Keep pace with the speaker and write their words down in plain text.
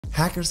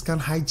Hackers can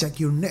hijack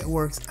your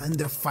networks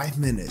under 5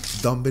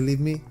 minutes. Don't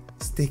believe me?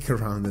 Stick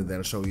around and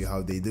I'll show you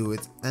how they do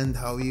it and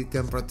how you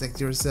can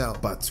protect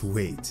yourself. But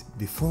wait,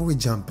 before we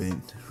jump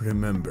in,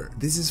 remember,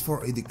 this is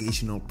for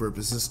educational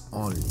purposes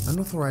only.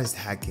 Unauthorized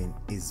hacking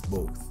is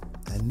both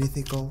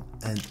unethical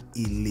and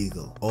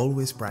illegal.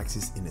 Always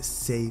practice in a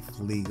safe,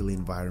 legal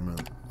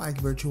environment like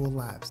virtual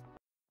labs.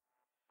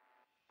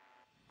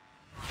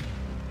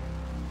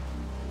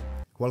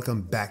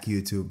 Welcome back,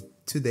 YouTube.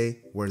 Today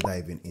we're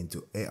diving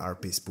into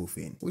ARP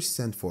spoofing, which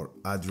stands for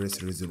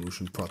Address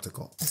Resolution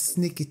Protocol, a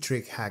sneaky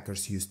trick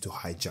hackers use to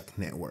hijack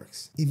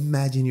networks.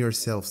 Imagine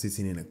yourself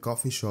sitting in a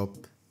coffee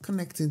shop,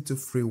 connecting to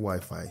free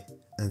Wi-Fi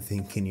and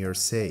thinking you're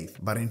safe,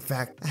 but in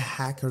fact a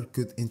hacker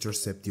could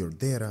intercept your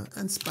data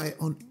and spy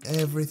on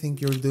everything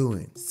you're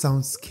doing.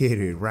 Sounds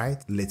scary,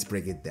 right? Let's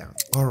break it down.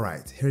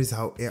 Alright, here's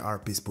how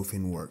ARP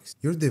spoofing works.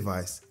 Your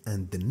device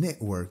and the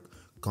network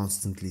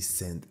constantly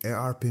send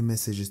ARP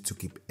messages to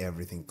keep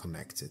everything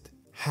connected.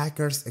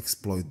 Hackers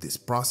exploit this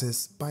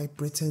process by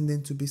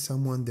pretending to be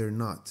someone they're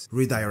not,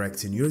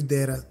 redirecting your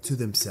data to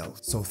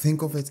themselves. So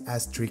think of it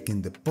as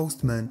tricking the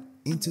postman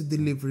into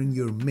delivering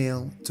your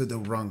mail to the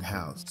wrong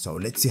house. So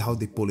let's see how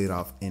they pull it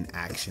off in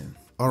action.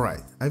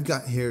 Alright, I've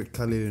got here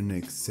Kali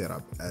Linux set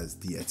up as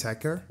the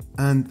attacker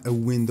and a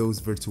Windows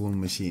virtual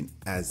machine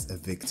as a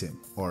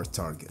victim or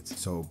target.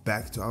 So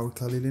back to our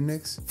Kali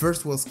Linux.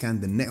 First we'll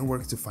scan the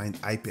network to find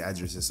IP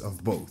addresses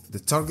of both the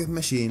target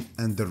machine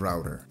and the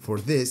router. For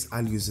this,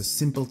 I'll use a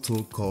simple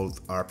tool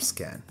called ARP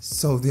scan.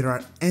 So there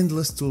are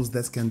endless tools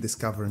that can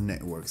discover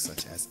networks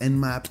such as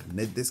Nmap,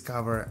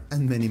 NetDiscover,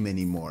 and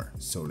many more.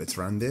 So let's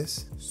run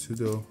this.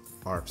 Sudo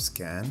ARP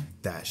scan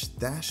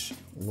 --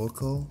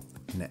 local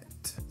net.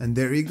 And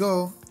there you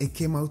go, it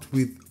came out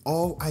with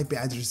all IP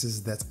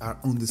addresses that are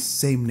on the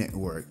same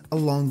network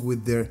along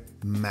with their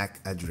MAC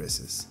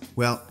addresses.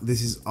 Well,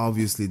 this is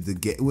obviously the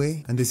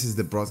gateway and this is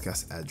the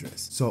broadcast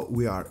address. So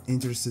we are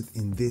interested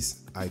in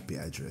this IP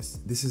address.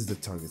 This is the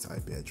target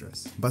IP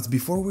address. But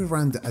before we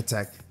run the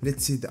attack,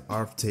 let's see the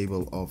ARP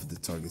table of the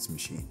target's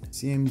machine.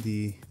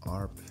 CMD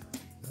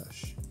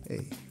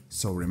ARP-A.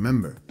 So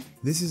remember,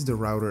 this is the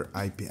router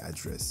IP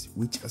address,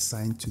 which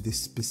assigned to this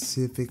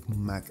specific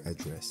MAC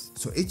address.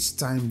 So each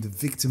time the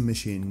victim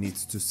machine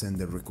needs to send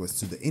a request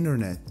to the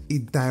internet,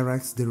 it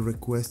directs the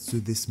request to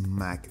this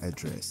MAC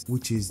address,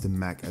 which is the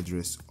MAC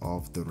address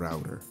of the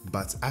router.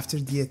 But after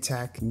the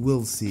attack,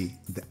 we'll see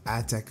the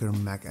attacker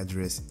MAC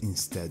address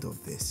instead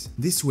of this.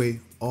 This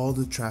way, all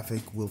the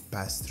traffic will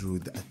pass through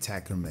the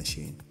attacker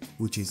machine,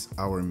 which is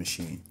our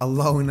machine,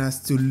 allowing us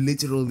to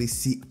literally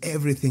see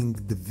everything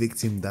the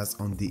victim does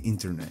on the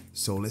internet.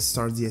 So let's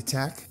start the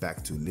attack.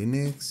 Back to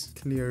Linux,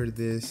 clear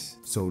this.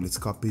 So let's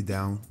copy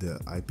down the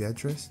IP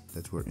address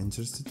that we're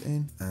interested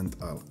in and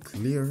I'll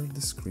clear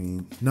the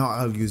screen. Now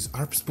I'll use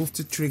ARP spoof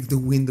to trick the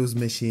Windows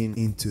machine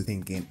into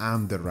thinking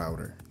I'm the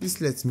router. This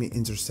lets me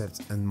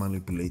intercept and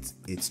manipulate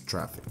its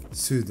traffic.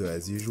 Sudo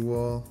as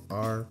usual,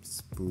 ARP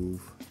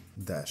spoof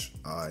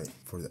 -I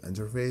for the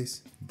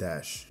interface,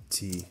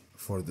 -T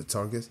for the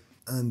target,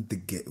 and the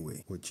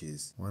gateway, which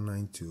is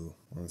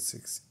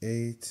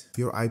 192.168,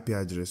 your IP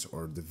address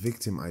or the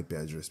victim IP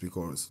address,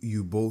 because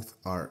you both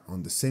are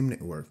on the same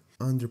network,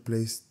 and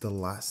replace the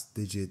last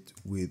digit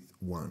with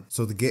 1.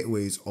 So the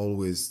gateway is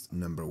always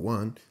number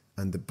 1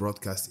 and the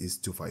broadcast is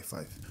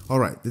 255.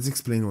 Alright, let's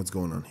explain what's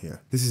going on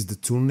here. This is the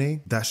tool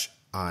name,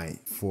 -I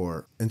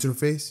for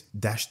interface,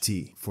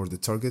 -T for the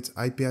target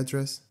IP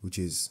address, which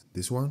is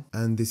this one,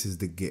 and this is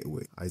the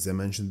gateway. As I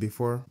mentioned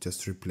before,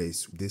 just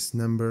replace this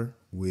number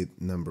with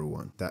number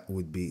 1. That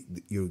would be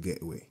your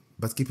gateway.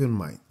 But keep in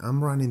mind,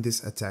 I'm running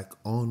this attack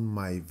on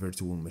my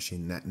virtual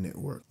machine NAT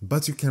network,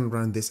 but you can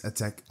run this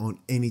attack on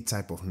any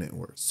type of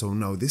network. So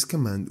now this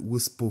command will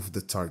spoof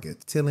the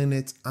target, telling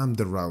it I'm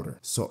the router.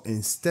 So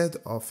instead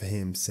of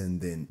him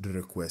sending the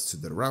request to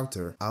the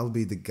router, I'll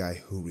be the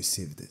guy who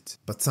received it.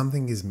 But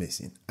something is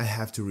missing. I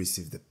have to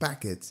receive the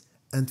packet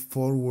and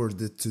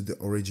forward it to the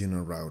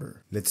original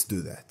router. Let's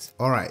do that.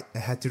 Alright, I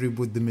had to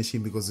reboot the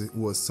machine because it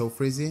was so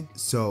freezing.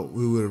 So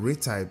we will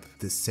retype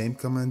the same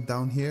command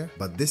down here,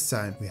 but this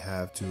time we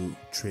have to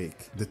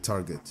trick the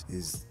target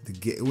is the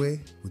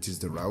gateway, which is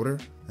the router,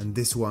 and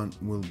this one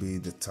will be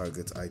the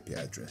target IP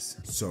address.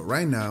 So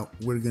right now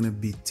we're gonna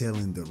be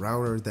telling the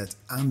router that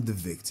I'm the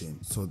victim.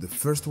 So the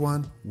first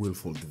one will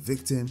fool the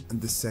victim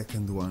and the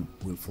second one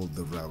will fool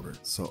the router.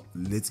 So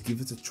let's give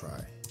it a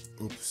try.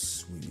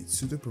 Oops, we need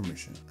sudo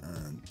permission,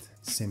 and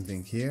same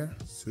thing here,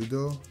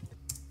 sudo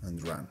and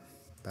run,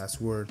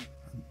 password,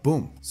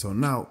 boom. So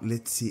now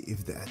let's see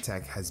if the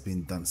attack has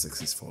been done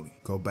successfully.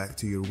 Go back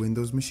to your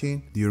Windows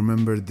machine. Do you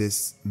remember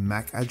this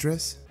MAC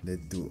address?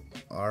 Let's do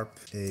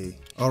ARP-A.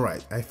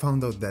 Alright, I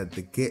found out that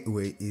the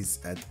gateway is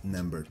at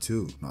number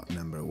 2, not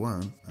number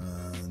 1,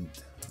 and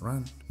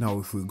run. Now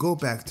if we go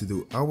back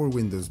to our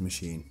Windows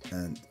machine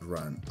and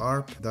run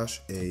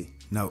ARP-A,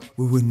 now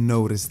we will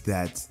notice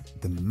that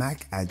the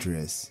MAC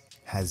address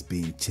has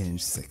been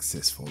changed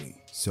successfully.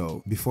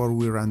 So before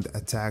we run the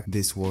attack,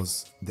 this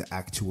was the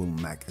actual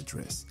MAC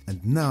address,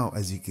 and now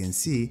as you can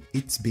see,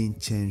 it's been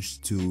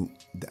changed to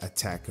the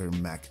attacker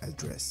MAC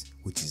address,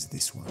 which is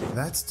this one.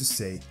 That's to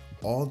say,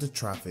 all the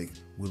traffic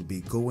will be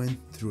going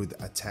through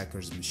the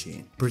attacker's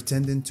machine,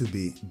 pretending to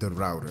be the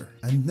router.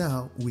 And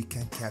now we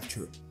can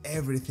capture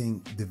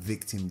everything the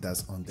victim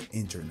does on the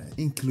internet,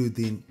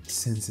 including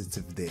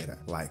sensitive data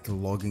like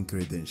login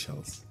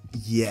credentials.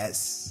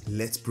 Yes,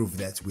 let's prove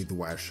that with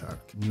Wireshark.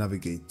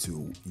 Navigate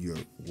to your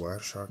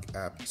Wireshark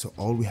app. So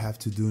all we have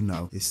to do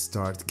now is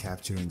start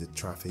capturing the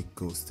traffic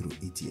goes through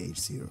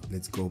ETH0.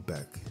 Let's go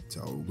back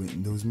to our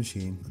Windows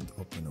machine and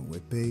open a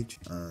web page,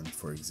 and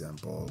for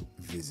example,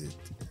 visit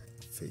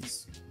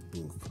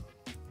facebook.com.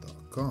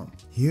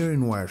 Here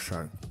in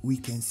Wireshark, we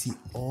can see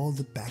all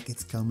the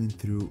packets coming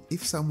through.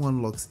 If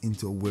someone logs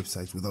into a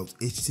website without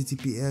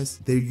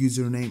HTTPS, their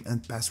username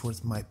and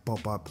passwords might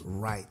pop up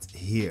right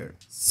here.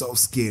 So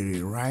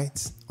scary,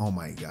 right? Oh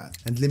my god.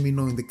 And let me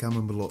know in the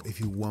comment below if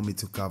you want me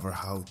to cover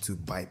how to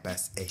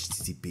bypass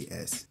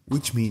HTTPS,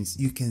 which means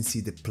you can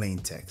see the plain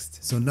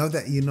text. So now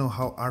that you know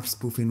how ARP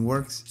spoofing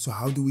works, so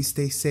how do we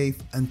stay safe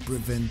and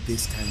prevent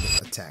this kind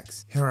of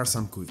attacks? Here are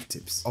some quick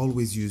tips.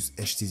 Always use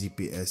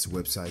HTTPS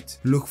website.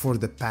 Look for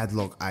the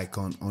padlock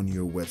icon on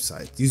your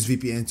website. Use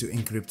VPN to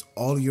encrypt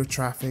all your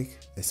traffic,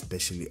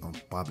 especially on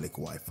public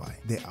Wi-Fi.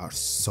 They are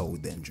so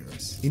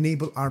dangerous.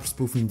 Enable ARP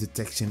spoofing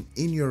detection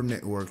in your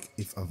network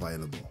if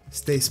available.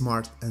 Stay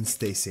smart and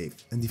stay safe.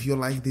 And if you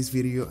like this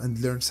video and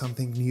learned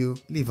something new,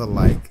 leave a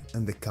like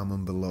and the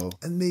comment below,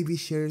 and maybe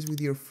share it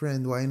with your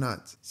friend, why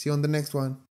not? See you on the next one.